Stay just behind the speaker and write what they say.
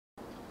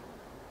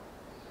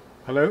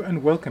Hello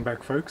and welcome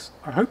back, folks.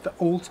 I hope that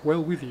all's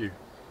well with you.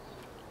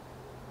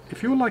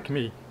 If you're like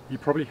me, you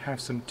probably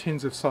have some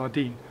tins of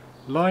sardine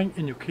lying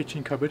in your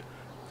kitchen cupboard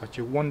that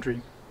you're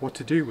wondering what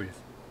to do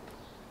with.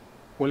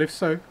 Well, if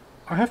so,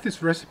 I have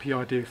this recipe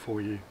idea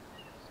for you,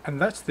 and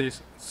that's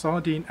this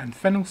sardine and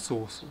fennel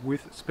sauce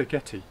with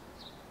spaghetti.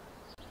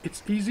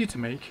 It's easy to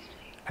make,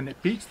 and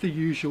it beats the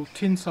usual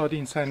tin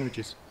sardine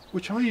sandwiches,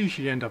 which I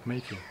usually end up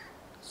making.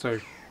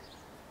 So,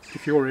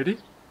 if you're ready,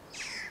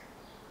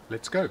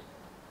 let's go.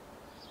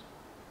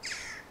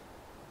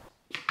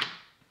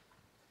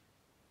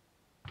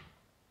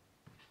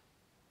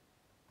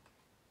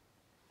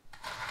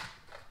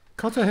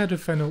 Cut a head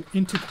of fennel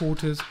into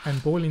quarters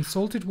and boil in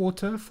salted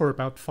water for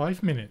about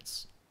 5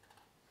 minutes.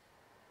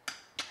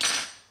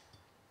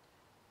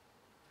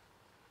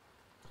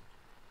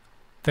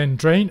 Then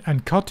drain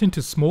and cut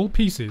into small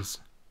pieces.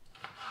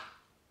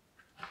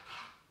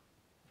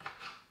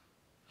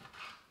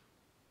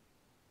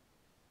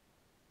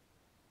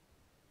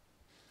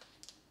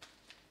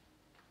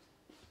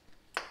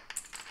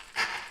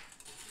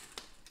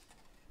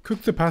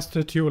 Cook the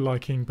pasta to your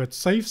liking, but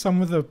save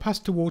some of the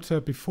pasta water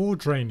before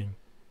draining.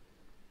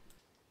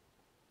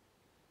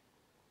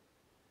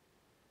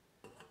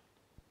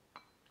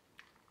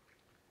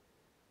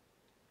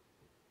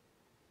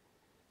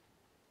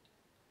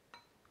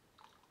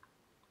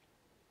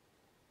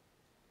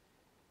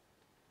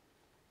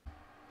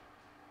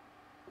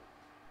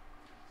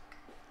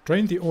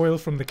 Drain the oil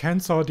from the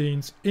canned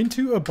sardines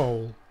into a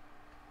bowl.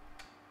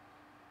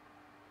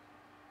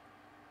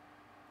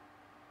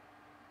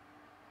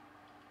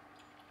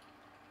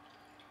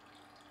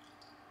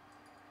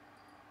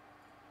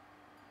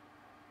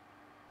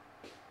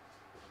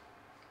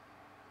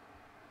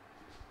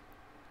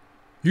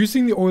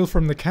 Using the oil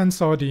from the canned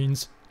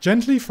sardines,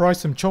 gently fry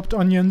some chopped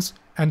onions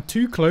and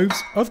 2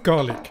 cloves of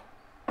garlic.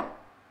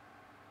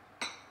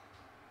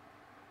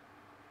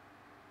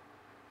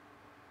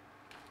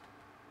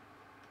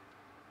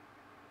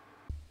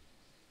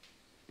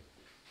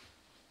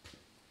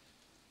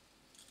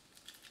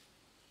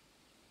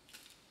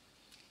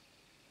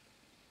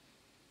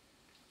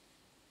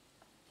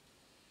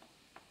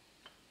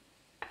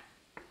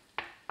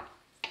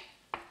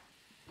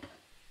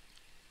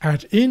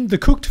 Add in the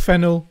cooked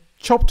fennel,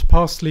 chopped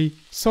parsley,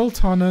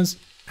 sultanas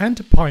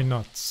and pine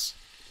nuts.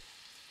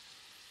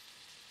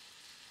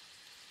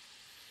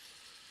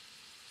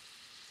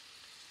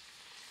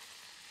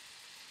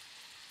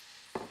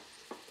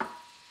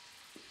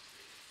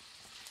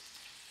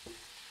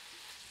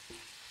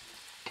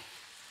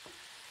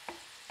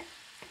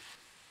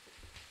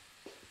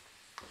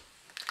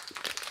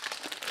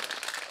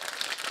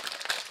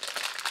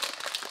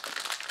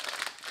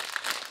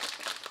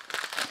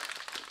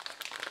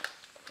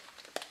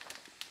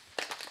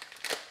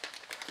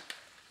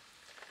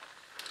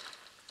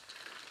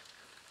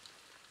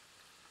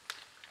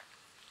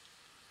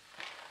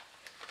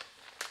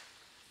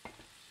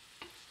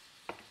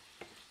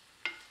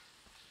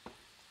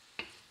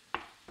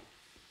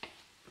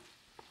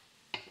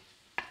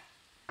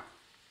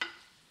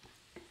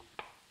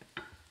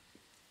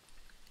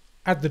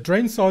 Add the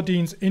drained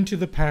sardines into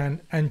the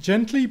pan and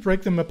gently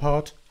break them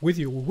apart with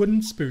your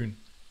wooden spoon.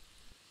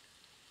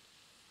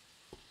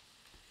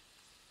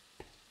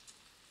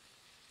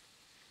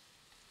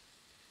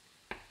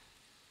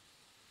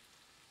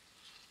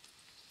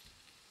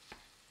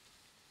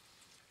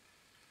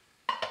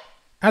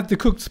 Add the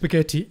cooked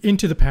spaghetti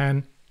into the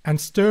pan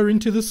and stir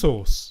into the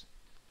sauce.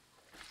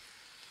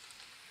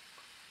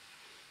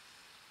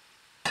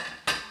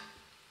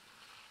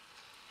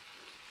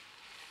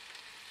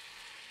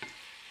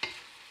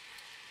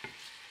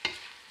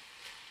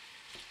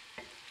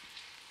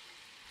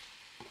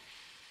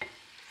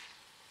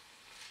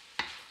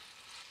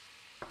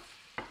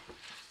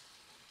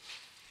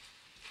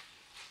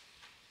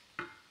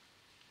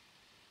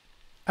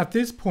 At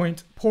this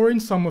point, pour in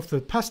some of the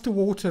pasta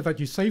water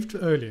that you saved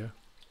earlier.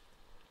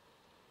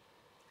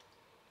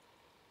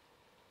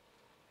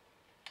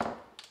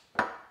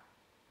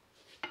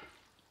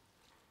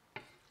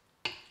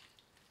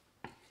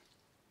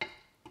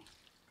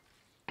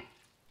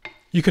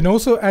 You can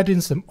also add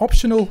in some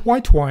optional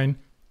white wine,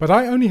 but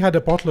I only had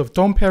a bottle of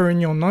Dom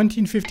Perignon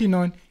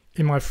 1959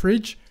 in my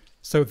fridge,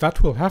 so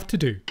that will have to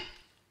do.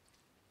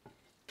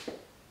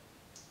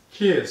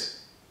 Cheers!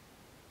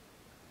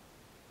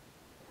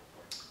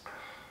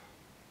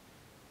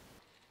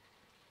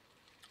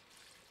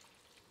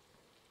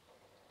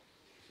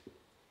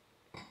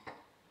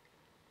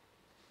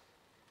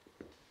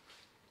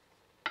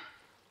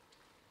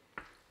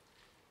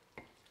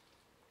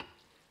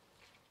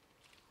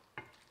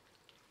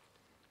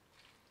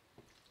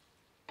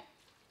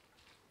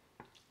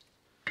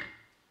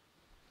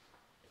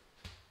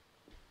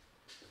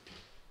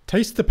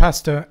 Taste the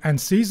pasta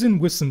and season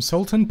with some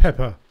salt and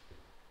pepper.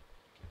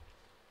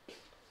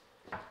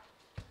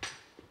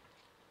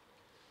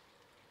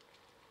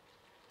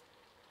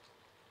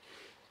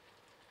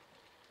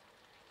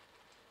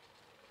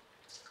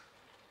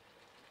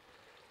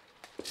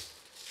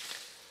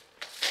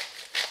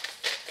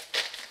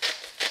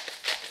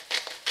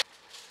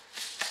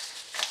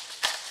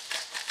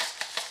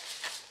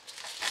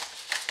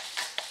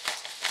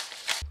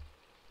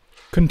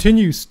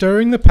 Continue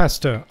stirring the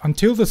pasta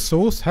until the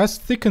sauce has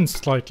thickened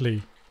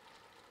slightly.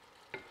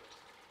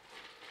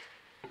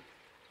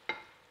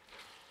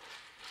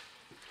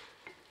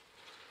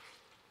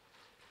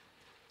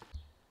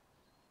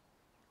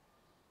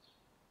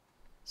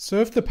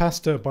 Serve the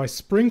pasta by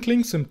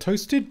sprinkling some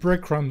toasted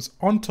breadcrumbs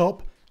on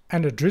top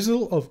and a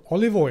drizzle of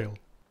olive oil.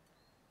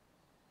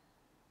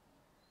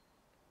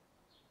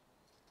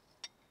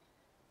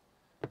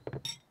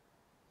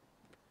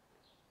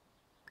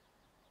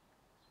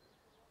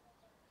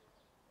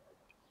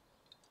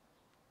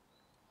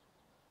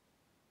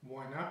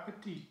 Buon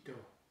appetito!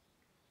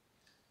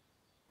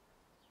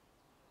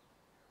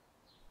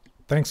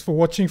 Thanks for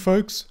watching,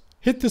 folks.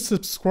 Hit the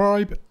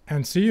subscribe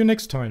and see you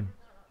next time.